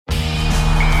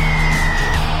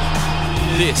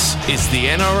This is the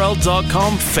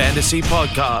NRL.com Fantasy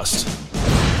Podcast.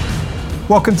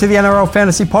 Welcome to the NRL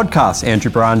Fantasy Podcast. Andrew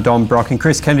Bryan, Dom Brock and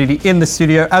Chris Kennedy in the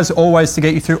studio, as always, to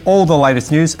get you through all the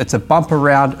latest news. It's a bumper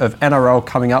round of NRL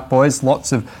coming up, boys.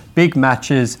 Lots of big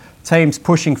matches, teams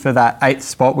pushing for that 8th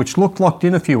spot, which looked locked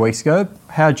in a few weeks ago.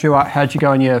 How'd you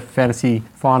go in your fantasy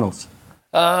finals?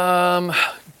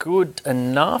 Good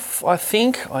enough, I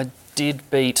think. I did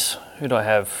beat, who do I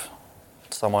have?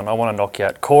 Someone I want to knock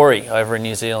out. Corey over in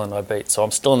New Zealand I beat. So I'm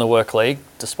still in the work league,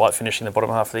 despite finishing the bottom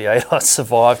half of the 8. I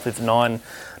survived with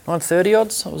 930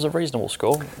 odds. That was a reasonable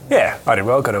score. Yeah, I did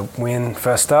well. Got a win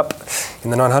first up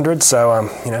in the 900. So,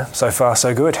 so far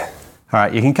so good. All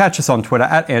right, you can catch us on Twitter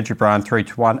at Andrew Bryan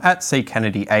 321, at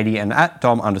ckennedy80 and at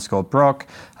Dom_Brock.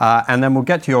 And then we'll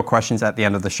get to your questions at the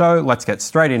end of the show. Let's get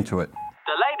straight into it. The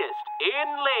latest in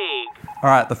league. All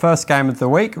right, the first game of the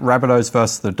week, Rabbitohs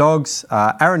versus the Dogs.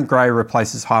 Aaron Gray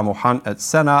replaces Hymel Hunt at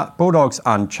centre. Bulldogs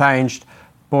unchanged.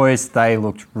 Boys, they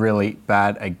looked really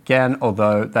bad again,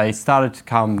 although they started to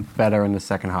come better in the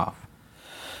second half.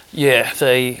 Yeah,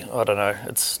 I don't know.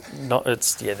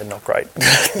 They're not great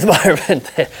at the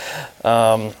moment.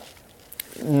 They're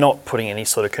not putting any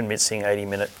sort of convincing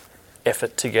 80-minute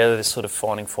effort together. They're sort of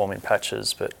finding form in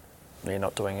patches, but they're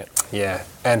not doing it. Yeah,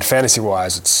 and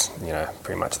fantasy-wise, it's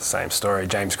pretty much the same story.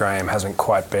 James Graham hasn't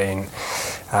quite been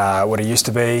what he used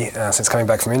to be since coming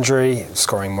back from injury,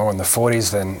 scoring more in the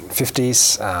 40s than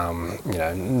 50s.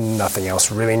 Nothing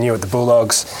else really new at the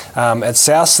Bulldogs. At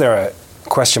South, there are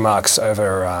question marks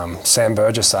over Sam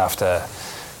Burgess after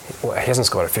he hasn't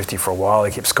scored a 50 for a while.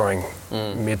 He kept scoring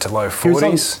mid to low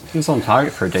 40s. He was on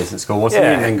target for a decent score, wasn't he?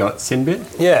 And then got sin bin.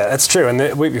 Yeah, that's true. And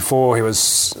the week before he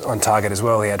was on target as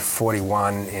well. He had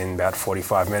 41 in about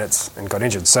 45 minutes and got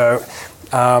injured. So,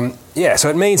 so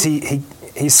it means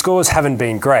his scores haven't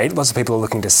been great. Lots of people are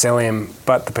looking to sell him,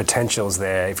 but the potential's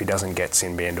there if he doesn't get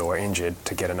sin binned or injured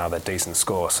to get another decent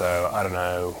score. So I don't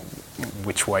know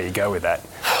which way you go with that.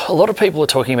 A lot of people are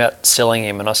talking about selling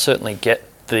him, and I certainly get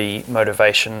the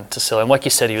motivation to sell him. Like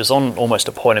you said, he was on almost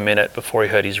a point a minute before he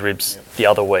hurt his ribs the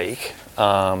other week,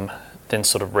 then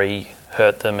sort of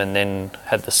re-hurt them and then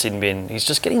had the sin bin. He's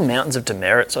just getting mountains of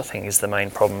demerits, I think, is the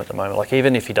main problem at the moment. Like,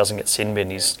 even if he doesn't get sin bin,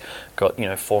 he's got,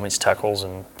 4 missed tackles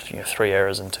and 3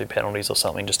 errors and 2 penalties or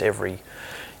something just every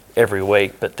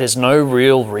week. But there's no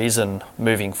real reason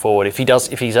moving forward, if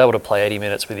he's able to play 80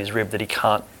 minutes with his rib, that he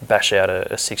can't bash out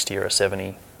a 60 or a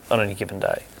 70 on any given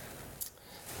day.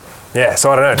 Yeah,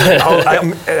 so I don't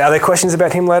know. Are there questions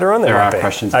about him later on? There are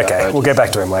questions about Okay, we'll get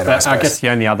back to him later, I guess the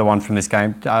only other one from this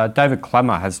game, David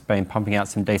Klemmer has been pumping out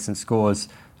some decent scores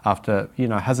after,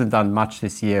 hasn't done much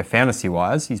this year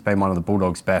fantasy-wise. He's been one of the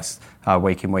Bulldogs' best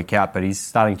week in, week out, but he's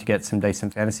starting to get some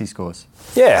decent fantasy scores.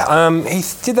 Yeah, he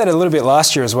did that a little bit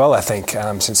last year as well, I think,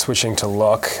 since switching to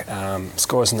lock.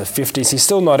 Scores in the 50s. He's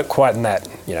still not quite in that,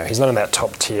 he's not in that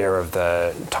top tier of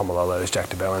the Tomololos, Jack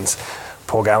de Bellens,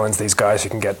 Paul Gallens, these guys who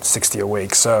can get 60 a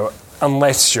week. So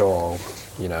unless you're,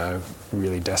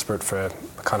 really desperate for a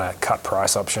kind of cut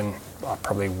price option, I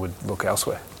probably would look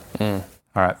elsewhere. All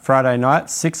right, Friday night,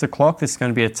 6 o'clock. This is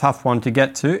going to be a tough one to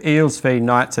get to. Eels v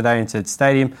Knight today in Ted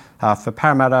Stadium. For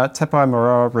Parramatta, Tepai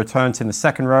Moeroa returns in the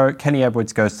second row. Kenny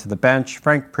Edwards goes to the bench.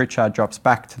 Frank Pritchard drops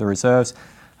back to the reserves.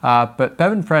 But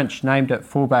Bevan French named at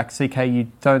fullback. CK, you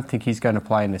don't think he's going to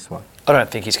play in this one? I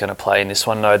don't think he's going to play in this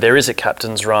one, no. There is a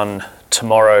captain's run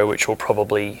tomorrow, which will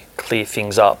probably clear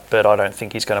things up, but I don't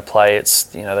think he's going to play. It's,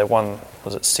 they won,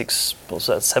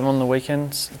 7 on the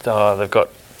weekends? They've got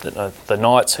the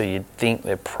Knights, who you'd think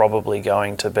they're probably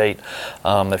going to beat.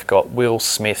 They've got Will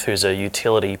Smith, who's a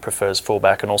utility, prefers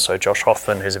fullback, and also Josh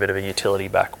Hoffman, who's a bit of a utility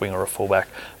back, wing or a fullback,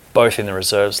 both in the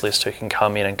reserves list, who can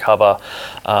come in and cover.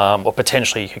 Or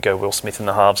potentially you could go Will Smith in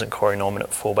the halves and Corey Norman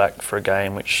at fullback for a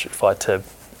game, which if I had to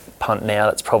punt now,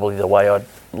 that's probably the way I'd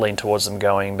lean towards them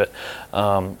going. But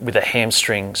with a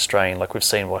hamstring strain, like we've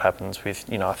seen what happens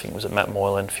with, I think was it Matt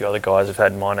Moylan, a few other guys have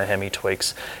had minor hammy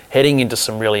tweaks, heading into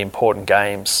some really important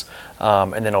games,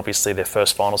 and then obviously their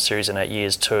first final series in 8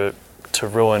 years to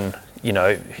ruin,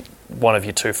 one of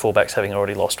your 2 fullbacks having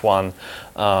already lost one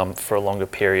for a longer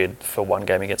period for one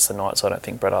game against the Knights. I don't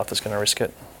think Brett Arthur's going to risk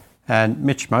it. And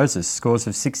Mitch Moses, scores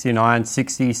of 69,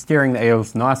 60, steering the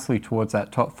Eels nicely towards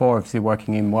that top 4, obviously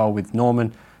working in well with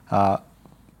Norman.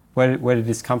 Where did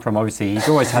this come from? Obviously,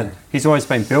 he's always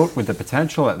been built with the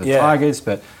potential at the Tigers,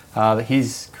 but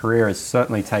his career has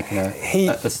certainly taken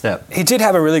a step. He did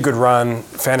have a really good run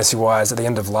fantasy-wise at the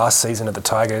end of last season at the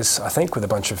Tigers, I think, with a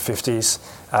bunch of 50s.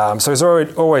 So he's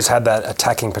always had that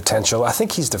attacking potential. I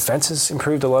think his defence has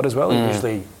improved a lot as well.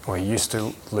 He used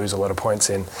to lose a lot of points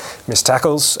in missed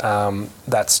tackles.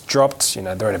 That's dropped. You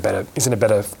know, he's in a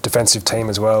better defensive team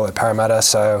as well at Parramatta.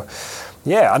 So,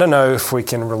 yeah, I don't know if we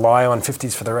can rely on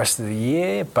 50s for the rest of the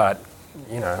year, but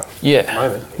at the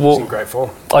moment, he's in great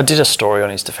form. I did a story on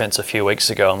his defence a few weeks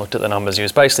ago and looked at the numbers. He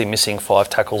was basically missing 5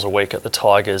 tackles a week at the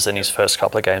Tigers, and his first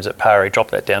couple of games at Parra, he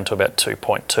dropped that down to about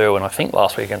 2.2, and I think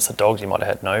last week against the Dogs he might have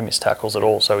had no missed tackles at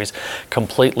all, so he's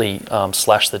completely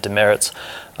slashed the demerits,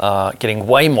 getting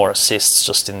way more assists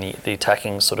just in the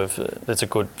attacking sort of... there's a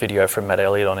good video from Matt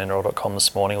Elliott on NRL.com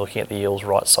this morning looking at the Eels'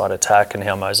 right side attack and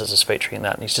how Moses is featuring in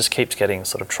that, and he just keeps getting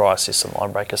sort of try assists and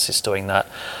line break assists doing that.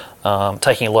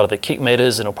 Taking a lot of the kick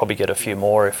meters, and he'll probably get a few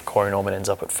more if Corey Norman ends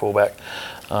up at fullback.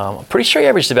 I'm pretty sure he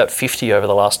averaged about 50 over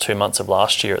the last 2 months of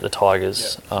last year at the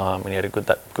Tigers. When he had a good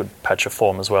patch of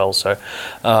form as well. So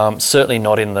certainly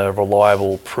not in the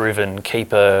reliable, proven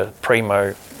keeper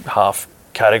primo half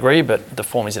category, but the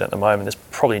form he's in at the moment, there's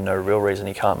probably no real reason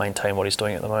he can't maintain what he's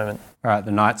doing at the moment. All right,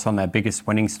 the Knights on their biggest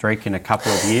winning streak in a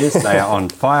couple of years. They are on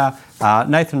fire.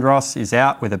 Nathan Ross is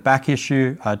out with a back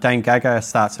issue. Dane Gagai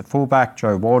starts at fullback.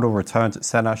 Joe Wardle returns at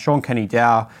centre. Sean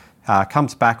Kenny-Dow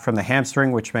comes back from the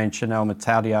hamstring, which means Chanel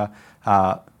Matalia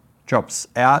drops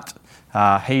out.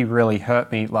 He really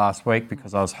hurt me last week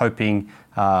because I was hoping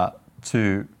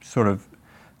to sort of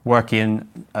work in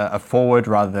a forward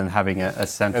rather than having a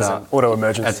centre. As an auto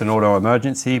emergency. As an auto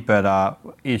emergency. But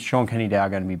is Sean Kenny-Dow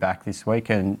going to be back this week?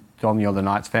 And Dom, you're the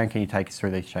Knights fan. Can you take us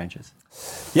through these changes?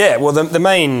 Yeah, well, the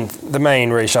main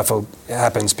reshuffle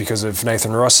happens because of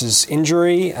Nathan Ross's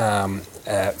injury,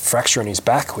 fracture in his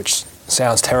back, which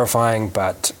sounds terrifying,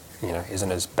 but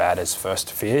isn't as bad as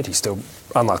first feared. He's still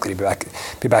unlikely to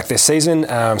be back this season.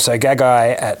 So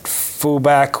Gagai at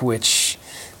fullback, which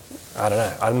I don't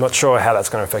know. I'm not sure how that's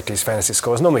going to affect his fantasy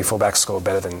scores. Normally fullbacks score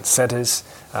better than centres.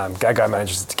 Gagai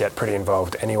manages to get pretty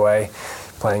involved anyway,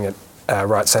 playing at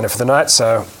right centre for the Knights.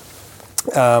 So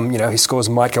his scores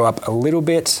might go up a little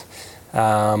bit.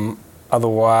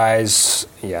 Otherwise,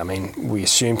 we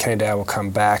assume Kenny-Dow will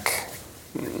come back.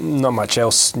 Not much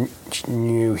else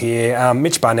new here.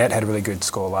 Mitch Barnett had a really good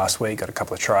score last week, got a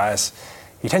couple of tries.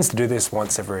 He tends to do this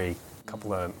once every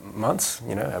couple of months,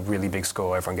 a really big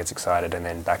score, everyone gets excited, and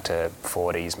then back to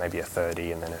 40s, maybe a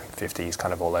 30, and then a 50s,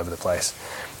 kind of all over the place.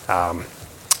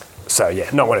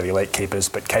 Not one of the elite keepers,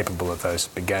 but capable of those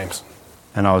big games.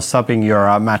 And I was subbing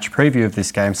your match preview of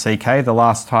this game, CK. The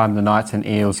last time the Knights and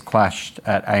Eels clashed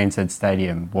at ANZ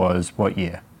Stadium was what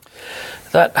year?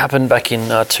 That happened back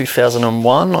in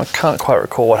 2001. I can't quite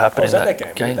recall what happened in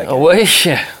that game.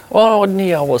 Yeah. Well,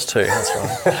 I was too.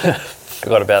 That's right.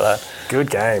 Forgot about that. Good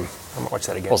game. I might watch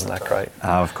that again. Wasn't that great?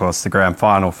 Of course, the grand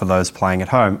final for those playing at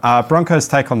home. Broncos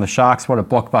take on the Sharks. What a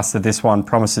blockbuster this one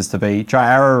promises to be. Jai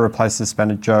Arrow replaced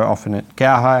suspended Joe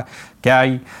Offenett-Gowey.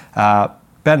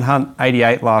 Ben Hunt,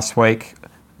 88 last week.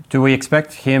 Do we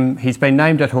expect him? He's been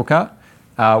named at hooker.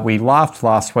 We laughed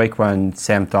last week when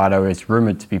Sam Thaiday is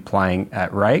rumoured to be playing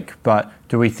at rake, but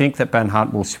do we think that Ben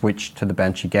Hunt will switch to the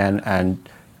bench again and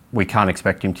we can't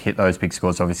expect him to hit those big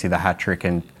scores? Obviously the hat-trick,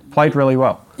 and played really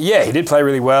well. Yeah, he did play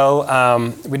really well.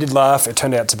 We did laugh. It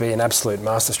turned out to be an absolute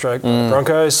masterstroke by the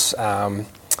Broncos.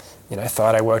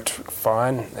 Thaiday worked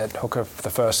fine at hooker for the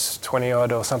first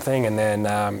 20-odd or something, and then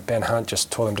Ben Hunt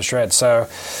just tore them to shreds. So,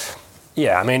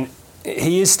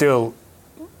 he is still...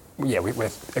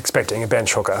 we're expecting a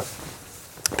bench hooker.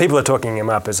 People are talking him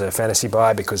up as a fantasy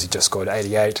buy because he just scored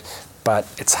 88, but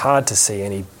it's hard to see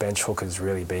any bench hookers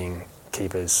really being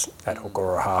keepers at hooker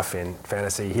or half in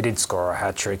fantasy. He did score a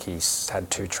hat-trick. He's had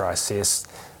 2 try assists.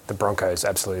 The Broncos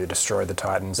absolutely destroyed the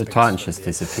Titans. The Titans just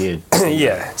disappeared.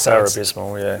 Yeah. So they're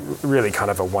abysmal, really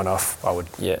kind of a one-off, I would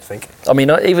think. I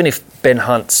mean, even if Ben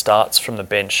Hunt starts from the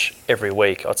bench every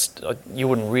week, you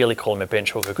wouldn't really call him a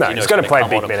bench hooker because he's going to play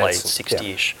big minutes. Play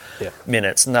 60-ish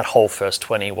minutes, and that whole first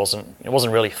 20 wasn't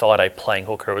really Thaiday playing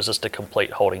hooker. It was just a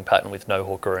complete holding pattern with no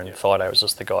hooker, and Thaiday was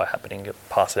just the guy happening to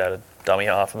pass it out of dummy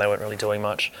half, and they weren't really doing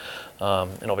much.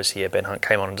 And obviously, Ben Hunt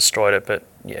came on and destroyed it, but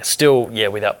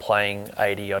without playing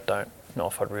 80, I don't know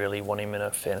if I'd really want him in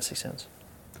a fantasy sense.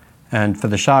 And for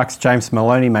the Sharks, James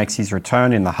Maloney makes his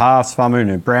return in the halves.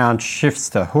 Famunu Brown shifts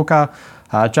to hooker.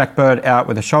 Jack Bird out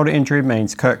with a shoulder injury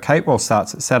means Kurt Capewell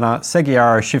starts at centre.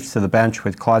 Seguiaro shifts to the bench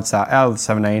with Clydesdale out of the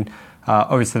 17.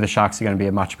 Obviously, the Sharks are going to be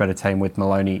a much better team with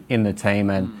Maloney in the team,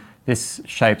 and this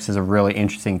shapes as a really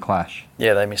interesting clash.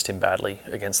 Yeah, they missed him badly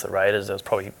against the Raiders. That was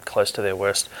probably close to their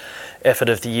worst effort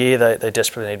of the year. They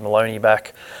desperately need Maloney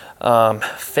back.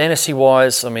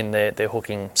 Fantasy-wise, I mean, their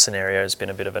hooking scenario has been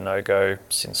a bit of a no-go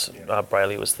since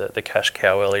Brayley was the cash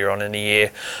cow earlier on in the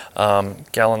year.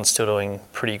 Gallen's still doing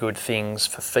pretty good things.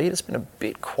 For feet, it's been a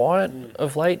bit quiet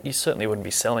of late. You certainly wouldn't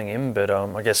be selling him, but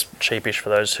I guess cheapish for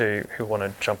those who want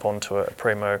to jump onto a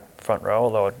primo front row,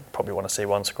 although I'd probably want to see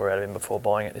one score out of him before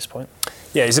buying at this point.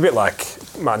 Yeah, he's a bit like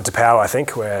Martin Tapau, I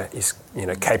think, where he's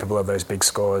capable of those big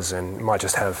scores and might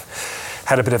just have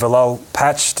had a bit of a lull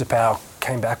patch. Tapau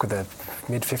came back with a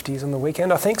mid-50s on the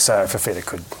weekend, I think, so Fafita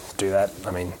could do that.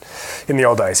 I mean, in the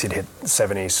old days, he'd hit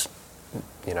 70s,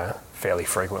 fairly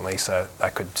frequently, so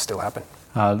that could still happen.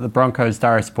 The Broncos'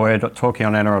 Darius Boyer, talking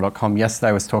on NRL.com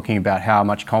yesterday, was talking about how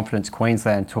much confidence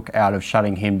Queensland took out of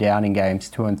shutting him down in games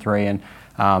 2 and 3, and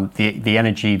the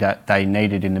energy that they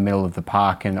needed in the middle of the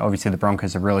park, and obviously the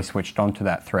Broncos have really switched on to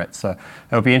that threat. So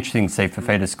it'll be interesting to see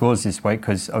Fafita's scores this week,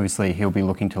 because obviously he'll be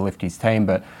looking to lift his team,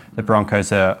 but the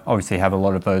Broncos obviously have a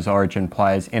lot of those origin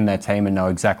players in their team and know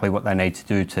exactly what they need to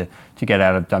do to get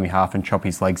out of dummy half and chop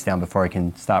his legs down before he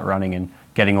can start running and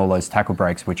getting all those tackle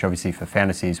breaks, which obviously for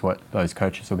fantasy is what those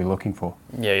coaches will be looking for.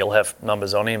 Yeah, you'll have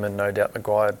numbers on him, and no doubt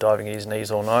Maguire diving at his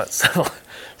knees all night, so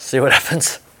see what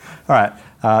happens. All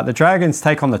right, the Dragons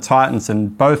take on the Titans,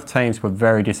 and both teams were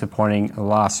very disappointing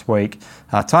last week.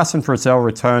 Tyson Frizzell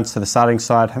returns to the starting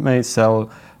side. Hamid Sell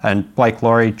and Blake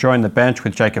Laurie join the bench,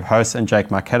 with Jacob Host and Jake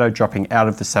Marketo dropping out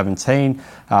of the 17.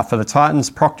 For the Titans,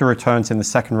 Proctor returns in the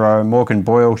second row. Morgan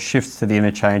Boyle shifts to the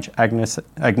interchange.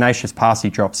 Ignatius Parsi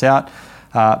drops out.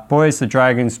 Boys, the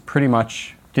Dragons pretty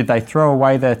much, did they throw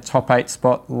away their top 8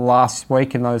 spot last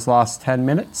week in those last 10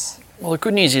 minutes? Well, the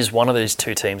good news is one of these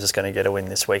two teams is going to get a win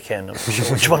this weekend. I'm not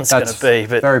sure which one's going to be.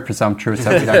 But very presumptuous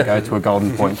that we don't go to a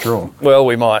golden point draw. Well,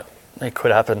 we might. It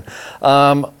could happen.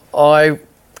 I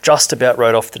just about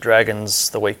wrote off the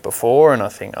Dragons the week before, and I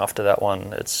think after that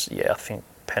one, I think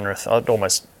Penrith, I'd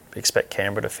almost expect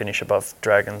Canberra to finish above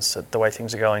Dragons the way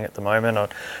things are going at the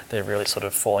moment. They're really sort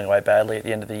of falling away badly at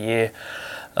the end of the year.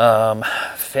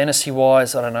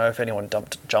 Fantasy-wise, I don't know if anyone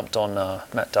jumped on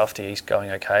Matt Duffy. He's going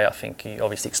okay. I think he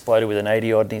obviously exploded with an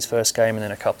 80-odd in his first game and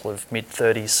then a couple of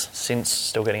mid-30s since,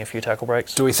 still getting a few tackle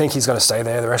breaks. Do we think he's going to stay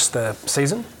there the rest of the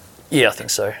season? Yeah, I think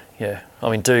so, yeah. I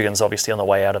mean, Dugan's obviously on the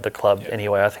way out of the club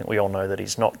anyway. I think we all know that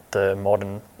he's not the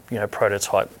modern,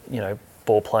 prototype,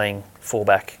 ball-playing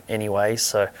fullback anyway.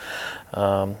 So,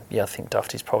 I think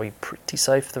Duffy's probably pretty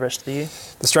safe for the rest of the year.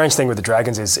 The strange thing with the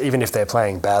Dragons is even if they're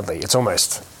playing badly, it's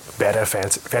almost better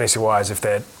fantasy-wise if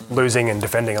they're losing and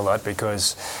defending a lot,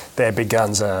 because their big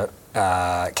guns are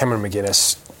Cameron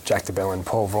McGuinness, Jack DeBellin,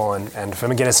 Paul Vaughan, and for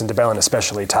McGuinness and DeBellin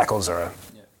especially, tackles are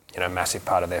a massive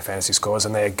part of their fantasy scores,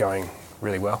 and they're going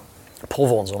really well. Paul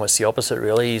Vaughan's almost the opposite,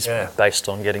 really. He's based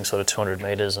on getting sort of 200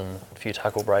 metres and a few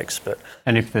tackle breaks.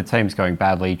 And if the team's going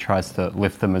badly, he tries to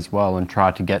lift them as well and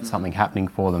try to get something happening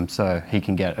for them, so he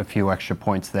can get a few extra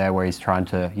points there where he's trying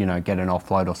to, get an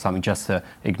offload or something just to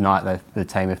ignite the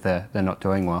team if they're not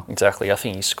doing well. Exactly. I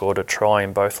think he scored a try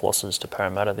in both losses to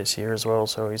Parramatta this year as well,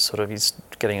 so he's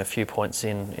getting a few points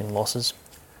in losses.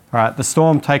 All right, the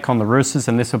Storm take on the Roosters,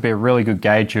 and this will be a really good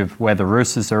gauge of where the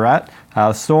Roosters are at.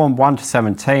 The Storm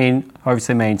 1-17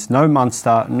 obviously means no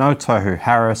Munster, no Tohu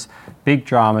Harris. Big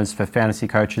dramas for fantasy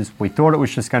coaches. We thought it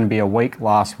was just going to be a week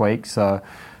last week,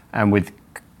 and with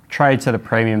trades at a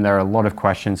premium, there are a lot of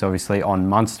questions, obviously, on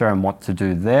Munster and what to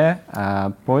do there.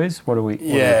 Boys, what do we...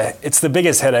 it's the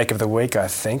biggest headache of the week, I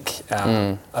think.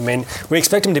 I mean, we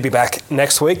expect him to be back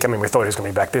next week. I mean, we thought he was going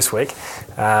to be back this week.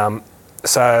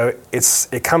 So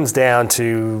it comes down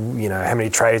to, how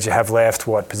many trades you have left,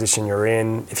 what position you're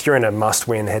in. If you're in a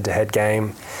must-win head-to-head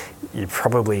game, you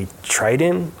probably trade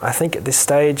him, I think, at this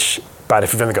stage. But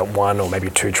if you've only got one or maybe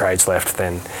 2 trades left,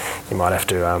 then you might have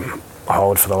to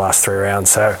hold for the last 3 rounds.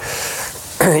 So,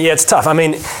 it's tough. I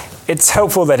mean, it's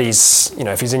helpful that he's,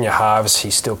 if he's in your halves,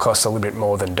 he still costs a little bit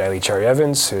more than Daly Cherry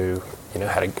Evans, who,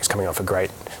 is coming off a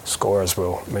great score, as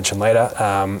we'll mention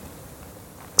later.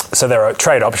 So there are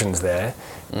trade options there,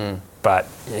 but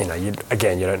you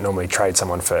don't normally trade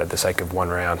someone for the sake of 1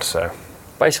 round. So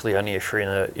basically, only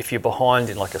if you're behind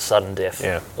in like a sudden death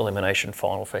elimination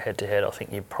final for head-to-head, I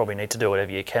think you probably need to do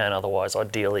whatever you can. Otherwise,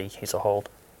 ideally, he's a hold.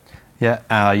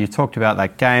 Yeah, you talked about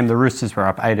that game. The Roosters were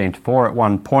up 18-4 at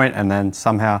one point and then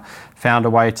somehow found a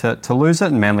way to lose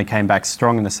it, and Manly came back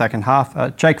strong in the second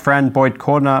half. Jake Friend, Boyd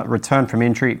Cordner returned from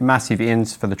injury, massive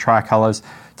ins for the Tricolours.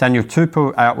 Daniel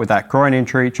Tupou out with that groin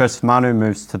injury. Joseph Manu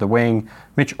moves to the wing.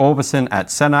 Mitch Orbison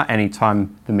at centre.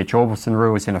 Anytime the Mitch Orbison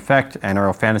rule is in effect,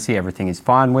 NRL Fantasy, everything is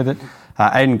fine with it.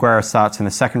 Aiden Guerra starts in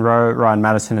the second row. Ryan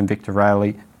Madison and Victor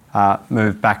Rayleigh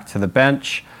move back to the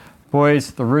bench.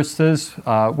 Boys, the Roosters,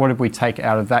 what did we take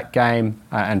out of that game?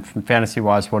 And from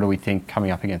fantasy-wise, what do we think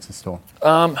coming up against the Storm?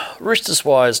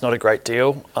 Roosters-wise, not a great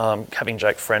deal. Having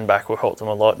Jake Friend back will help them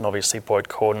a lot, and obviously Boyd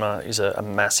Cordner is a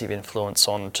massive influence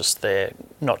on just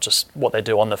not just what they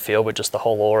do on the field, but just the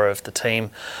whole aura of the team.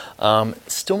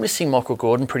 Still missing Michael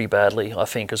Gordon pretty badly, I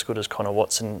think, as good as Connor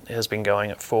Watson has been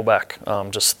going at fullback.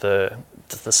 Just the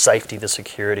safety, the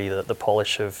security, the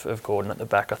polish of Gordon at the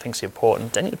back, I think is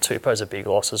important. Daniel Tupou is a big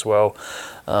loss as well.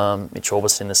 Mitch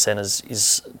Orbison in the centres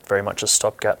is very much a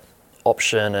stopgap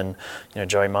option, and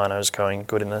Joey Mano's going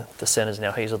good in the centres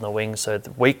now. He's on the wing, so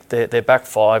their back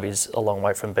five is a long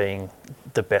way from being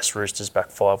the best Roosters back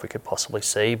five we could possibly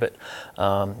see. But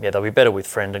they'll be better with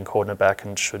Friend and Cordner back,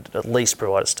 and should at least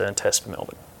provide a stern test for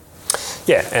Melbourne.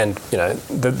 Yeah, and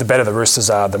the better the Roosters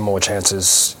are, the more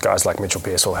chances guys like Mitchell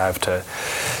Pearce will have to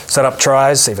set up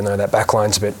tries, even though that back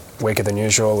line's a bit weaker than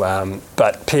usual.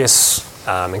 But Pearce,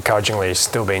 encouragingly,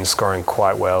 still been scoring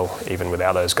quite well, even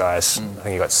without those guys. I think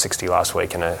he got 60 last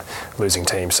week in a losing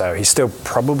team, so he's still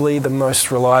probably the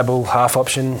most reliable half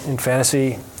option in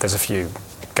fantasy. There's a few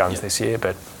guns this year,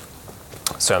 but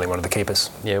certainly one of the keepers.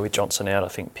 Yeah, with Johnson out, I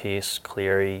think Pearce,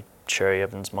 Cleary, Cherry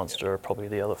Evans, Munster are probably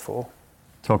the other four.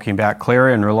 Talking about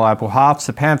Cleary and reliable halves,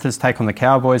 the Panthers take on the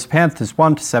Cowboys. Panthers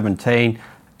 1-17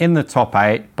 in the top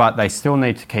 8, but they still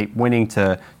need to keep winning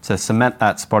to cement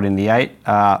that spot in the 8.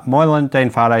 Moylan, Dean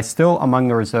Farday still among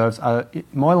the reserves. Are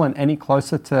Moylan any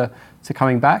closer to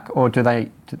coming back, or do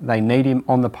they need him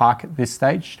on the park at this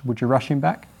stage? Would you rush him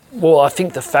back? Well, I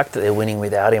think the fact that they're winning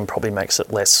without him probably makes it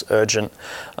less urgent,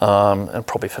 and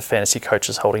probably for fantasy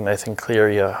coaches holding Nathan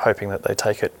Cleary are hoping that they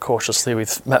take it cautiously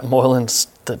with Matt Moylan.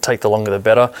 To take the longer the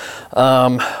better.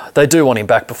 They do want him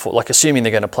back before, assuming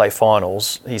they're going to play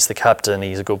finals. He's the captain,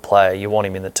 he's a good player, you want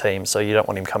him in the team, so you don't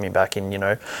want him coming back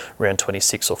in, round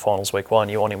 26 or finals week 1.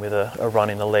 You want him with a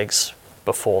run in the legs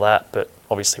before that, but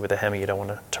obviously with a hammer you don't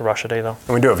want to rush it either.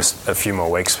 And we do have a few more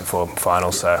weeks before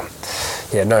finals, so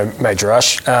no major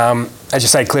rush. As you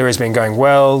say, Cleary's been going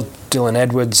well. Dylan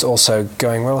Edwards also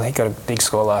going well. He got a big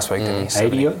score last week, didn't he?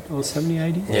 80 or 70,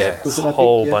 80? Yeah, a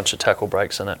whole bunch of tackle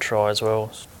breaks in that try as well.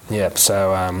 Yeah,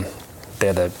 so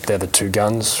they're the two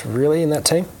guns really in that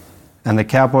team. And the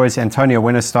Cowboys, Antonio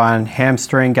Winterstein,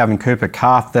 hamstring, Gavin Cooper,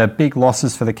 calf. They're big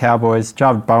losses for the Cowboys.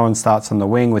 Javid Bowen starts on the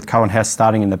wing with Cohen Hess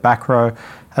starting in the back row.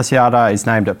 Asiata is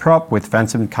named at prop with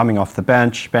Venson coming off the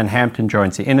bench. Ben Hampton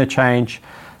joins the interchange.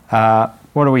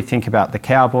 What do we think about the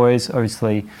Cowboys?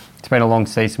 Obviously, it's been a long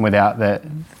season without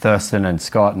Thurston and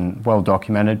Scott, and well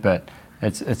documented, but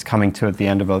it's coming to at the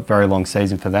end of a very long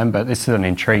season for them. But this is an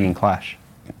intriguing clash.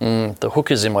 The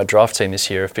hookers in my draft team this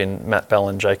year have been Matt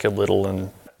Ballin, Jacob Little and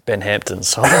Ben Hampton.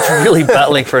 So I'm really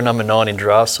battling for a number 9 in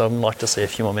draft, so I'd like to see a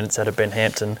few more minutes out of Ben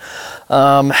Hampton.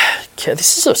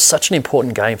 This is such an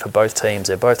important game for both teams.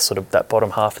 They're both sort of that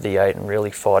bottom half of the 8 and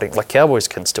really fighting. Cowboys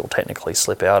can still technically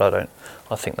slip out.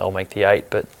 I think they'll make the 8,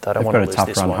 but they don't want to lose this one.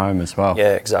 They've got a tough run home as well.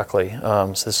 Yeah, exactly.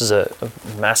 So this is a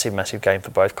massive, massive game for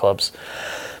both clubs.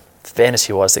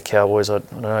 Fantasy-wise, the Cowboys, I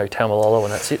don't know, Taumalolo,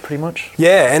 and that's it pretty much.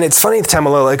 Yeah, and it's funny with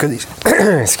Taumalolo because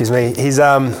excuse me,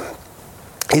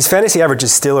 his fantasy average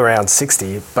is still around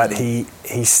 60, but he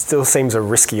still seems a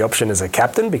risky option as a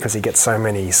captain because he gets so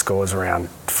many scores around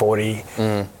 40.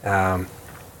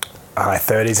 High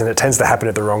 30s, and it tends to happen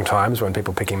at the wrong times when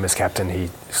people pick him as captain. He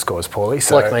scores poorly.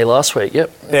 So, like me last week, yep.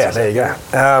 Yeah, there you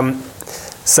go.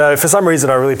 So for some reason,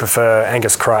 I really prefer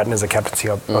Angus Crichton as a captaincy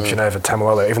option over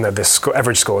Taumalolo, even though their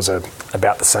average scores are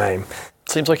about the same.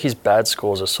 Seems like his bad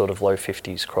scores are sort of low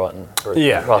 50s, Crichton,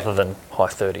 rather than high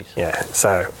 30s. Yeah,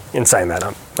 so in saying that,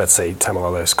 let's see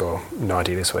Taumalolo score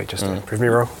 90 this week, just to prove me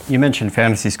wrong. You mentioned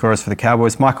fantasy scorers for the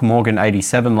Cowboys. Michael Morgan,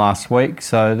 87 last week,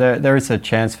 so there is a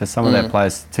chance for some of their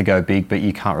players to go big, but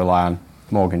you can't rely on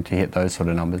Morgan to hit those sort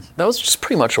of numbers. That was just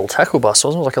pretty much all tackle busts,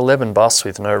 wasn't it? 11 busts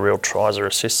with no real tries or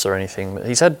assists or anything.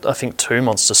 He's had, I think, 2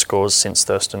 monster scores since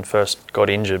Thurston first got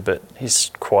injured, but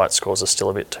his quiet scores are still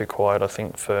a bit too quiet, I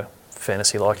think, for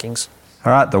fantasy likings.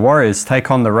 All right, the Warriors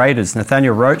take on the Raiders.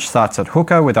 Nathaniel Roach starts at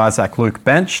hooker with Isaac Luke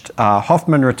benched.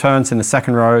 Hoffman returns in the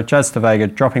second row. Jazz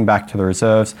DeVega dropping back to the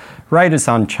reserves. Raiders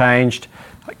unchanged.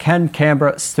 Can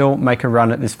Canberra still make a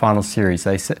run at this final series?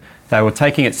 They were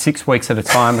taking it 6 weeks at a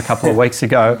time a couple of weeks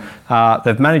ago.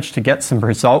 They've managed to get some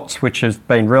results, which has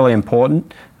been really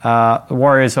important. The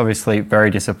Warriors obviously very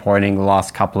disappointing the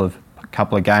last couple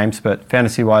of games, but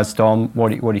fantasy-wise, Dom, what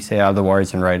do you see out of the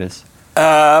Warriors and Raiders?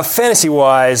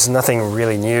 Fantasy-wise, nothing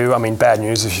really new. I mean, bad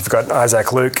news if you've got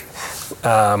Isaac Luke.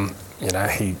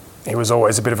 He was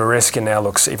always a bit of a risk and now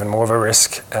looks even more of a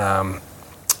risk.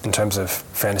 in terms of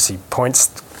fantasy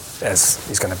points, as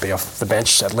he's going to be off the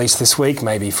bench at least this week,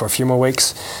 maybe for a few more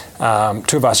weeks.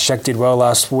 Tuivasa-Sheck did well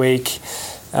last week.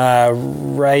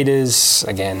 Raiders,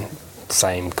 again,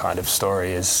 same kind of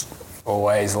story as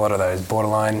always. A lot of those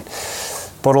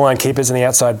borderline keepers and the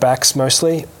outside backs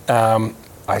mostly.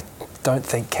 I don't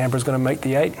think Canberra's going to make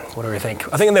the 8. What do we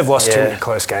think? I think they've lost too many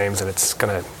close games and it's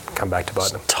going to come back to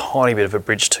bite them. Tiny bit of a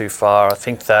bridge too far. I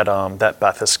think that that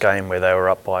Bathurst game where they were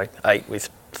up by 8 with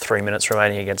 3 minutes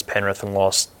remaining against Penrith and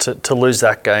lost, to lose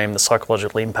that game, the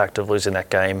psychological impact of losing that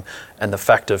game and the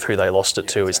fact of who they lost it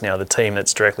to is now the team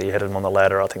that's directly ahead of them on the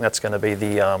ladder. I think that's going to be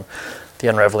the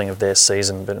unravelling of their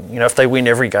season. But if they win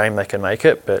every game, they can make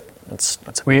it. But it's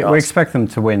we expect them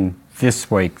to win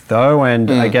this week, though, and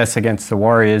I guess against the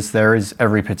Warriors, there is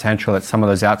every potential that some of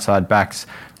those outside backs,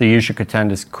 the usual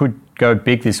contenders, could go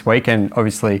big this week. And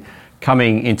obviously,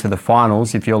 coming into the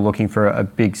finals, if you're looking for a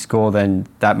big score, then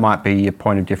that might be your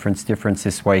point of difference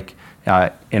this week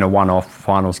in a one-off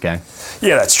finals game.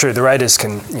 Yeah, that's true. The Raiders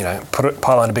can,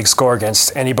 pile on a big score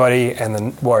against anybody, and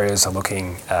the Warriors are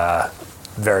looking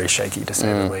very shaky, to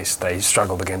say the least. They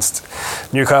struggled against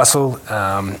Newcastle.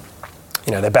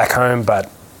 They're back home,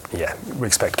 but yeah, we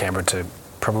expect Canberra to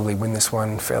probably win this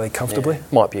one fairly comfortably. Yeah.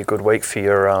 Might be a good week for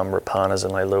your Rapanas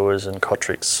and Leiluas and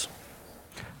Kotricks.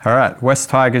 All right, West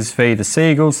Tigers v the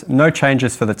Seagulls. No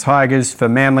changes for the Tigers. For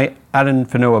Manly, Addin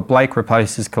Fanua-Blake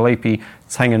replaces Kalipi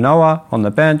Tanganoa on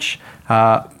the bench.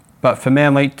 But for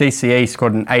Manly, DCE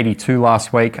scored an 82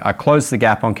 last week. Closed the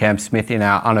gap on Cam Smith in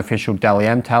our unofficial Dally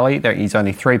M tally. He's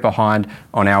only 3 behind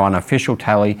on our unofficial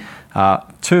tally.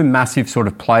 2 massive sort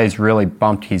of plays really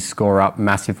bumped his score up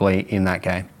massively in that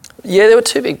game. Yeah, there were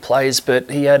 2 big plays,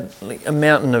 but he had a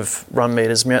mountain of run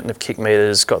meters, mountain of kick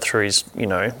meters, got through his,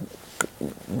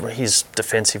 his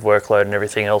defensive workload and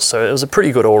everything else. So it was a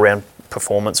pretty good all-round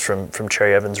performance from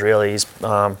Cherry Evans, really. He's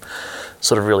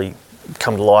sort of really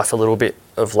come to life a little bit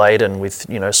of late, and with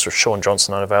sort of Sean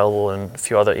Johnson unavailable and a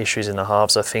few other issues in the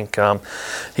halves, I think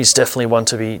he's definitely one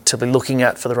to be looking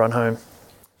at for the run home.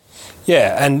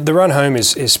 Yeah, and the run home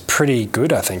is pretty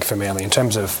good, I think, for Manly in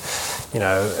terms of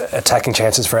attacking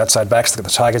chances for outside backs. Look at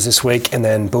the Tigers this week, and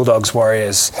then Bulldogs,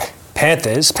 Warriors,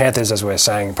 Panthers. Panthers, as we're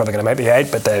saying, probably going to make the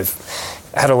 8, but they've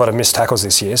had a lot of missed tackles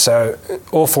this year. So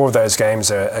all 4 of those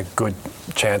games are a good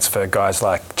chance for guys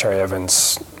like Cherry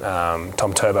Evans,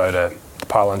 Tom Turbo to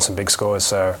pile on some big scores.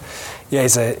 So yeah,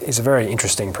 he's a very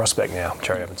interesting prospect now,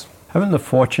 Cherry Evans. Haven't the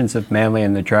fortunes of Manly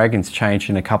and the Dragons changed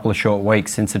in a couple of short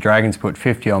weeks since the Dragons put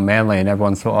 50 on Manly and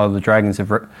everyone thought, the Dragons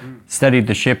have steadied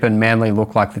the ship and Manly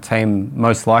look like the team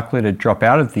most likely to drop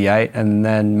out of the 8, and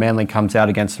then Manly comes out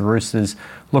against the Roosters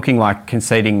looking like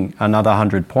conceding another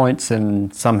 100 points,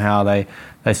 and somehow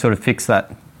they sort of fix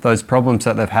those problems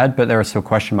that they've had, but there are still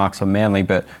question marks on Manly.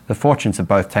 But the fortunes of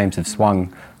both teams have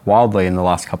swung wildly in the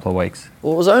last couple of weeks.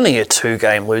 Well, it was only a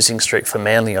 2-game losing streak for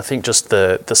Manly. I think just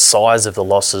the size of the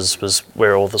losses was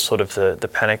where all the sort of the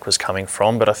panic was coming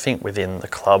from. But I think within the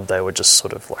club they were just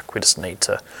sort of like, we just need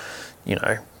to,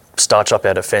 starch up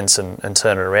our defence and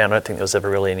turn it around. I don't think there was ever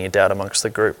really any doubt amongst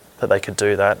the group that they could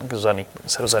do that. It was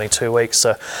only 2 weeks.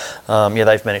 So,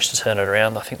 they've managed to turn it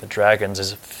around. I think the Dragons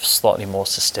is a slightly more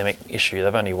systemic issue.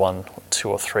 They've only won 2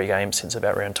 or 3 games since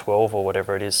about round 12 or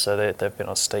whatever it is. So they've been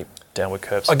on a steep downward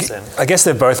curve since then. I guess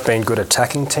they've both been good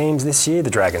attacking teams this year.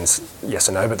 The Dragons, yes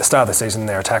and no, but at the start of the season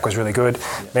their attack was really good.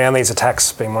 Manly's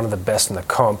attack's been one of the best in the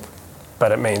comp,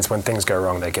 but it means when things go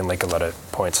wrong they can leak a lot of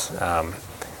points.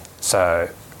 So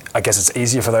I guess it's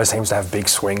easier for those teams to have big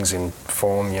swings in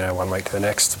form, one week to the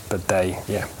next. But they're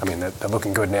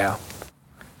looking good now.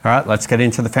 All right, let's get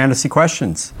into the fantasy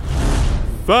questions.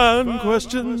 Fan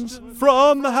questions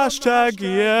from the hashtag,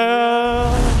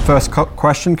 yeah. First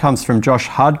question comes from Josh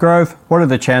Hardgrove. What are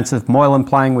the chances of Moylan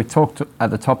playing? We talked at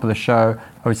the top of the show.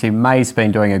 Obviously, May's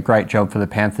been doing a great job for the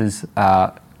Panthers.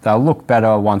 They'll look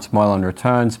better once Moylan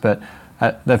returns, but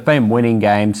they've been winning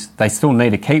games. They still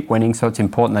need to keep winning, so it's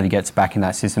important that he gets back in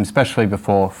that system, especially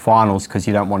before finals, because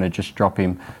you don't want to just drop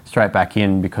him straight back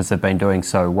in because they've been doing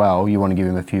so well. You want to give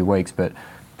him a few weeks, but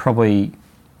probably,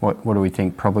 what do we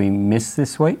think? Probably miss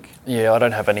this week? Yeah, I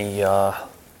don't have any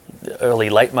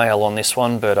late mail on this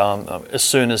one, but as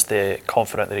soon as they're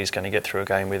confident that he's going to get through a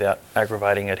game without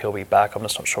aggravating it, he'll be back. I'm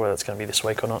just not sure whether it's going to be this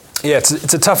week or not. Yeah,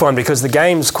 it's a tough one because the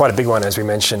game's quite a big one, as we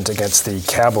mentioned, against the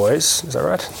Cowboys. Is that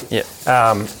right? Yeah.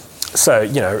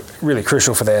 So, really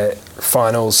crucial for their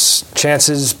finals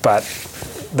chances, but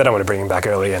they don't want to bring him back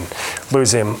early and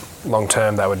lose him long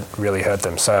term. That would really hurt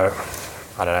them. So,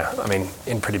 I don't know. I mean,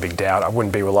 in pretty big doubt. I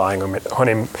wouldn't be relying on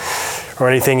him or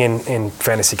anything in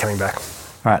fantasy coming back.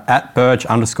 All right, at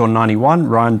Burge_91,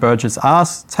 Ryan Burgess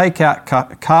asks, take out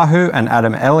Kahu and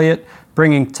Adam Elliott,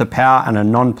 bringing Tapau and a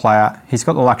non-player. He's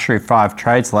got the luxury of 5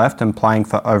 trades left and playing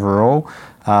for overall.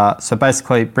 So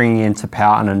basically bringing in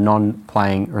Tapau and a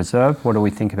non-playing reserve. What do we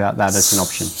think about that as an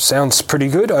option? Sounds pretty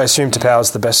good. I assume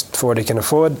Tapau's the best forward he can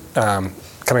afford.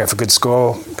 Coming off a good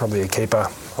score, probably a keeper.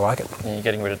 I like it. Yeah, you're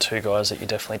getting rid of 2 guys that you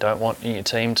definitely don't want in your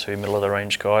team, 2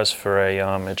 middle-of-the-range guys for a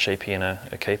cheapie and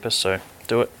a keeper, so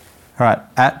do it. All right,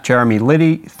 at Jeremy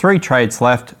Liddy, 3 trades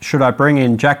left. Should I bring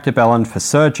in Jack de Belin for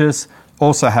Surges?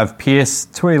 Also have Pearce,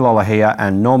 Tui Lolohea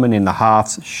and Norman in the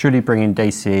halves. Should he bring in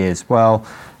DCE as well?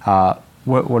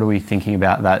 What are we thinking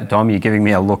about that, Dom? You're giving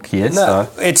me a look here. No,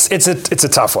 it's a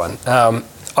tough one.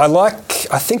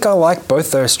 I think I like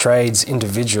both those trades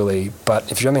individually,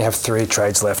 but if you only have 3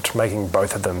 trades left, making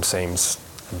both of them seems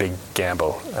a big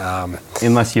gamble.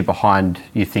 Unless you're behind,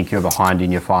 you think you're behind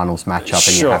in your finals matchup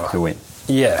and you have to win.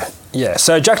 Yeah.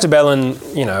 So Jack de Belin,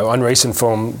 on recent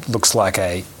form, looks like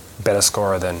a better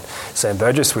scorer than Sam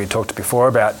Burgess. We talked before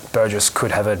about Burgess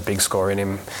could have a big score in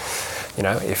him,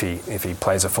 if he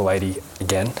plays a full 80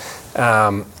 again.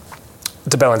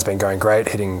 De Belin's been going great,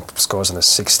 hitting scores in the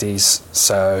 60s,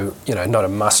 so, not a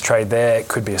must trade there. It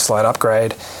could be a slight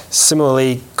upgrade.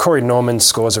 Similarly, Corey Norman's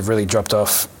scores have really dropped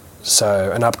off,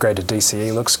 so an upgrade to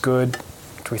DCE looks good,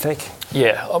 do we think?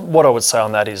 Yeah, what I would say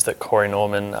on that is that Corey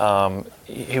Norman,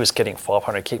 he was getting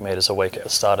 500 kick metres a week at the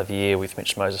start of the year with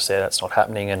Mitch Moses there. That's not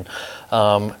happening. And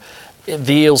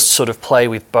the Eels sort of play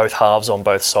with both halves on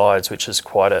both sides, which is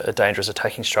quite a dangerous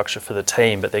attacking structure for the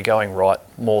team, but they're going right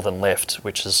more than left,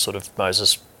 which is sort of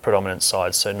Moses' predominant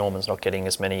side. So Norman's not getting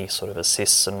as many sort of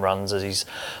assists and runs as he's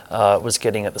was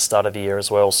getting at the start of the year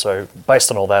as well. So based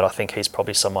on all that, I think he's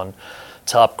probably someone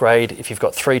to upgrade. If you've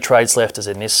got 3 trades left, as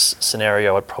in this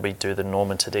scenario, I'd probably do the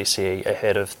Norman to DCE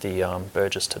ahead of the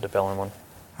Burgess to de Belin one.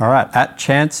 All right, at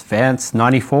Chance Vance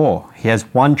 94, he has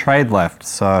 1 trade left.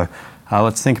 So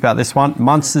let's think about this one.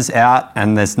 Munster's out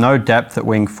and there's no depth at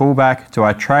wing fullback. Do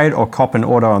I trade or cop an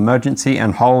auto emergency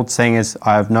and hold, seeing as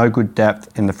I have no good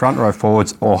depth in the front row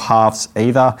forwards or halves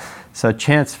either? So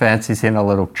Chance Vance is in a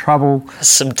little trouble.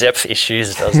 Some depth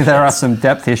issues, doesn't There it? are some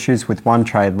depth issues with 1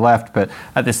 trade left, but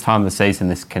at this time of the season,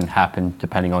 this can happen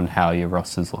depending on how your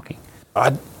roster's looking.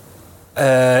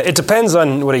 It depends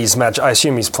on what his match. I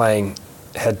assume he's playing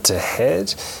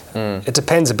head-to-head. It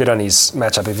depends a bit on his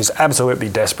matchup. If he's absolutely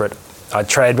desperate, I'd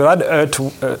trade, but I'd err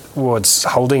towards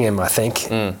holding him, I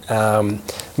think.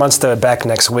 Munster back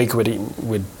next week,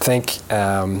 would think.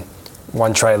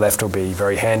 1 trade left will be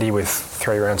very handy with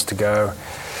 3 rounds to go.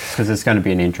 Because there's going to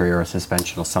be an injury or a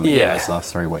suspension or something in those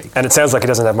last 3 weeks. And it sounds like he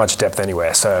doesn't have much depth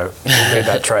anywhere, so you need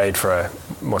that trade for a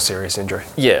more serious injury.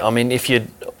 Yeah, I mean, if you're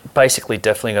basically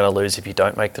definitely going to lose if you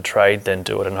don't make the trade, then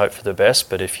do it and hope for the best.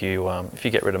 But if you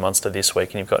get rid of Munster this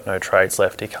week and you've got no trades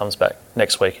left, he comes back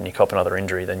next week and you cop another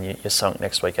injury, then you're sunk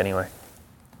next week anyway.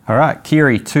 All right,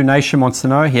 Kiri, 2 Nation wants to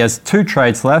know, he has 2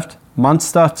 trades left,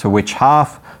 Munster to which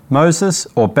half, Moses,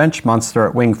 or bench Munster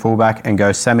at wing fullback and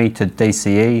go Semi to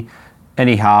DCE,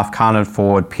 any half, Carnan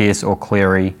forward, Pearce or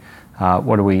Cleary.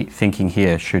 What are we thinking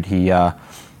here? Should he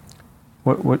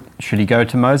should he go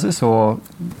to Moses or?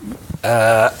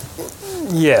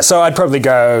 Yeah, so I'd probably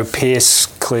go Pearce,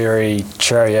 Cleary,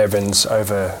 Cherry Evans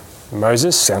over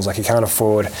Moses. Sounds like he can't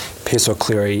afford Pearce or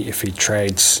Cleary if he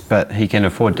trades. But he can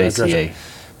afford DCE.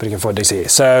 But he can afford DCE.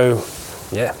 So,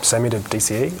 yeah, Semi to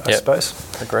DCE, I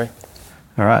suppose. Agree.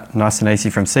 All right, nice and easy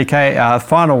from CK.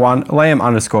 Final one,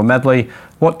 Liam_Medley.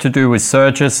 What to do with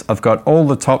Surges? I've got all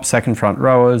the top second front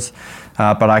rowers,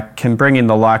 but I can bring in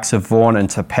the likes of Vaughan and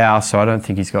Tapau, so I don't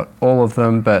think he's got all of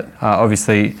them. But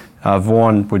obviously,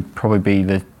 Vaughan would probably be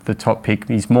the top pick.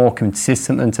 He's more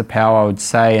consistent than Tapau, I would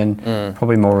say, and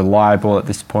probably more reliable at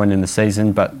this point in the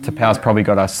season. But Tapau's probably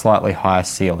got a slightly higher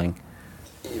ceiling.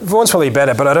 Vaughan's probably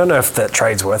better, but I don't know if that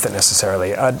trade's worth it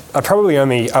necessarily. I'd probably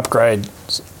only upgrade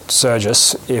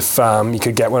Surges if you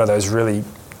could get one of those really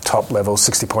top-level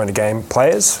 60-point-a-game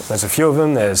players. There's a few of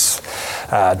them. There's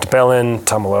de Belin,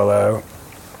 Tamalolo,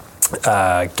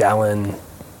 Gallen.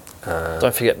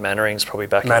 Don't forget Mannering's probably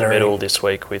back in the middle this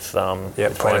week with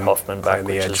Ryan Hoffman back,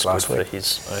 which is good for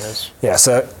his owners. Yeah,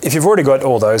 so if you've already got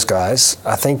all those guys,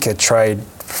 I think a trade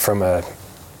from a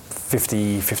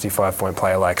 50, 55-point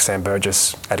player like Sam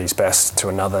Burgess at his best to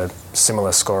another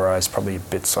similar scorer is probably a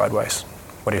bit sideways.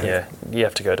 What do you think? Yeah, you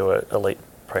have to go to an elite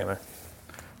primo.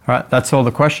 All right, that's all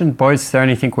the questions. Boys, is there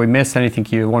anything we missed, anything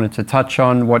you wanted to touch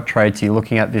on? What trades are you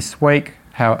looking at this week?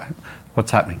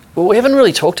 What's happening? Well, we haven't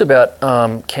really talked about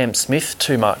Cam Smith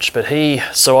too much, but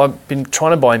so I've been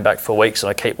trying to buy him back for weeks, and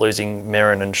I keep losing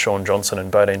Merrin and Sean Johnson and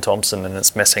Bodine Thompson, and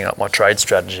it's messing up my trade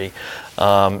strategy.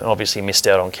 Obviously missed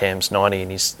out on Cam's 90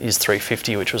 and his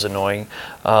 350, which was annoying.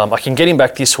 I can get him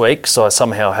back this week, so I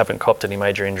somehow haven't copped any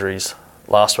major injuries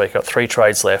last week. Got 3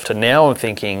 trades left, and now I'm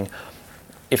thinking,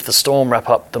 if the Storm wrap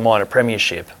up the minor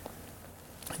premiership,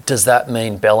 does that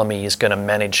mean Bellamy is going to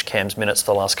manage Cam's minutes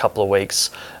for the last couple of weeks,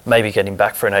 maybe get him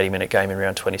back for an 80-minute game in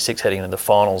round 26 heading into the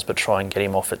finals, but try and get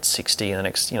him off at 60 in the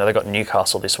next, they've got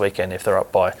Newcastle this weekend. If they're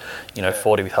up by,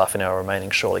 40 with half an hour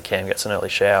remaining, surely Cam gets an early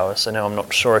shower. So now I'm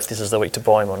not sure if this is the week to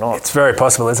buy him or not. It's very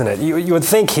possible, isn't it? You would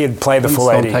think he'd play the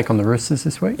full 80. Take on the Roosters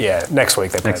this week? Yeah, next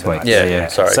week they play next week. Yeah,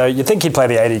 sorry. So you'd think he'd play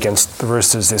the 80 against the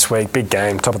Roosters this week. Big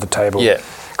game, top of the table. Yeah.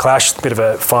 Clash, bit of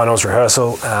a finals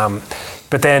rehearsal.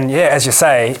 But then, as you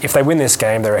say, if they win this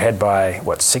game, they're ahead by,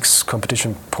 6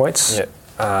 competition points?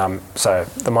 Yeah. So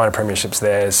the minor premiership's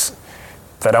theirs.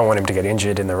 They don't want him to get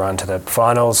injured in the run to the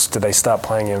finals. Do they start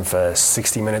playing him for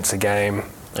 60 minutes a game?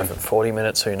 Even 40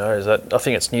 minutes, who knows? I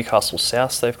think it's Newcastle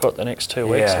South they've got the next 2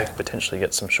 weeks. Yeah. They could potentially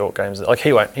get some short games.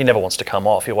 He never wants to come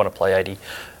off. He'll want to play 80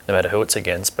 no matter who it's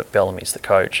against, but Bellamy's the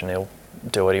coach and he'll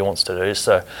do what he wants to do.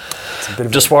 So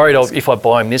just worried if I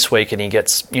buy him this week and he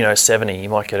gets, 70, he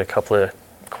might get a couple of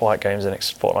quiet games the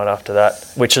next fortnight after that,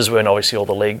 which is when obviously all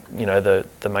the league,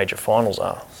 the major finals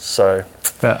are. So,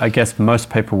 but I guess most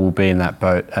people will be in that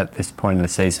boat at this point in the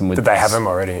season. Did they have him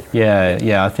already?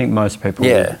 Yeah. I think most people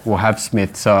will have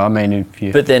Smith. So I mean,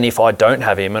 But then if I don't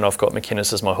have him and I've got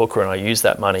McInnes as my hooker and I use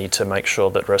that money to make sure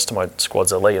that the rest of my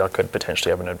squad's elite, I could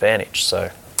potentially have an advantage.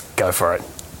 So go for it.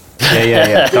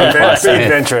 Yeah. Be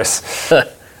adventurous.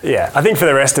 Yeah, I think for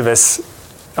the rest of us,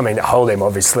 hold him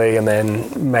obviously, and then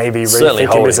maybe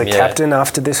rethink him as a captain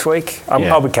after this week.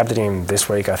 I'll be captaining him this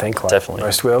week, I think, like definitely.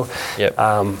 Most will. Yep.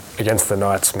 Against the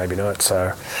Knights, maybe not.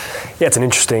 So, it's an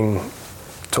interesting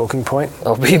talking point.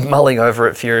 I'll be mulling over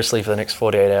it furiously for the next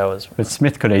 48 hours. But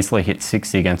Smith could easily hit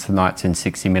 60 against the Knights in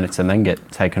 60 minutes and then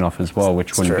get taken off as well,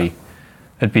 which wouldn't be...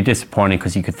 It'd be disappointing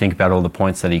because you could think about all the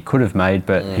points that he could have made,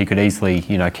 but he could easily,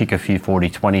 kick a few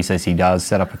 40-20s as he does,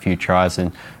 set up a few tries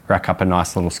and rack up a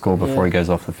nice little score before he goes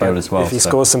off the field as well. If he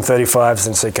scores some 35s,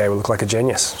 then CK will look like a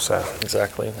genius. So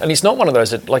exactly. And he's not one of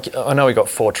those, I know he got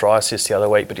 4 try assists the other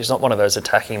week, but he's not one of those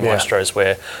attacking maestros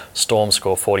where Storm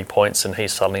score 40 points and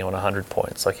he's suddenly on 100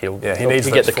 points. He needs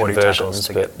to get the conversions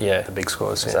to get the big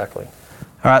scores. Exactly.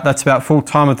 All right, that's about full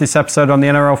time of this episode on the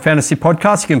NRL Fantasy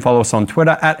Podcast. You can follow us on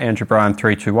Twitter at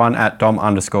AndrewBryan321, at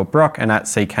Dom_Brock, and at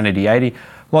CKennedy80.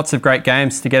 Lots of great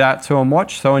games to get out to and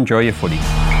watch, so enjoy your footy.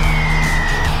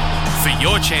 For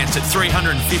your chance at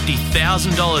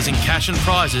 $350,000 in cash and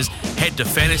prizes, head to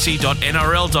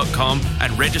fantasy.nrl.com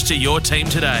and register your team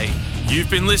today. You've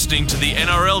been listening to the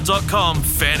NRL.com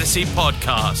Fantasy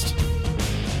Podcast.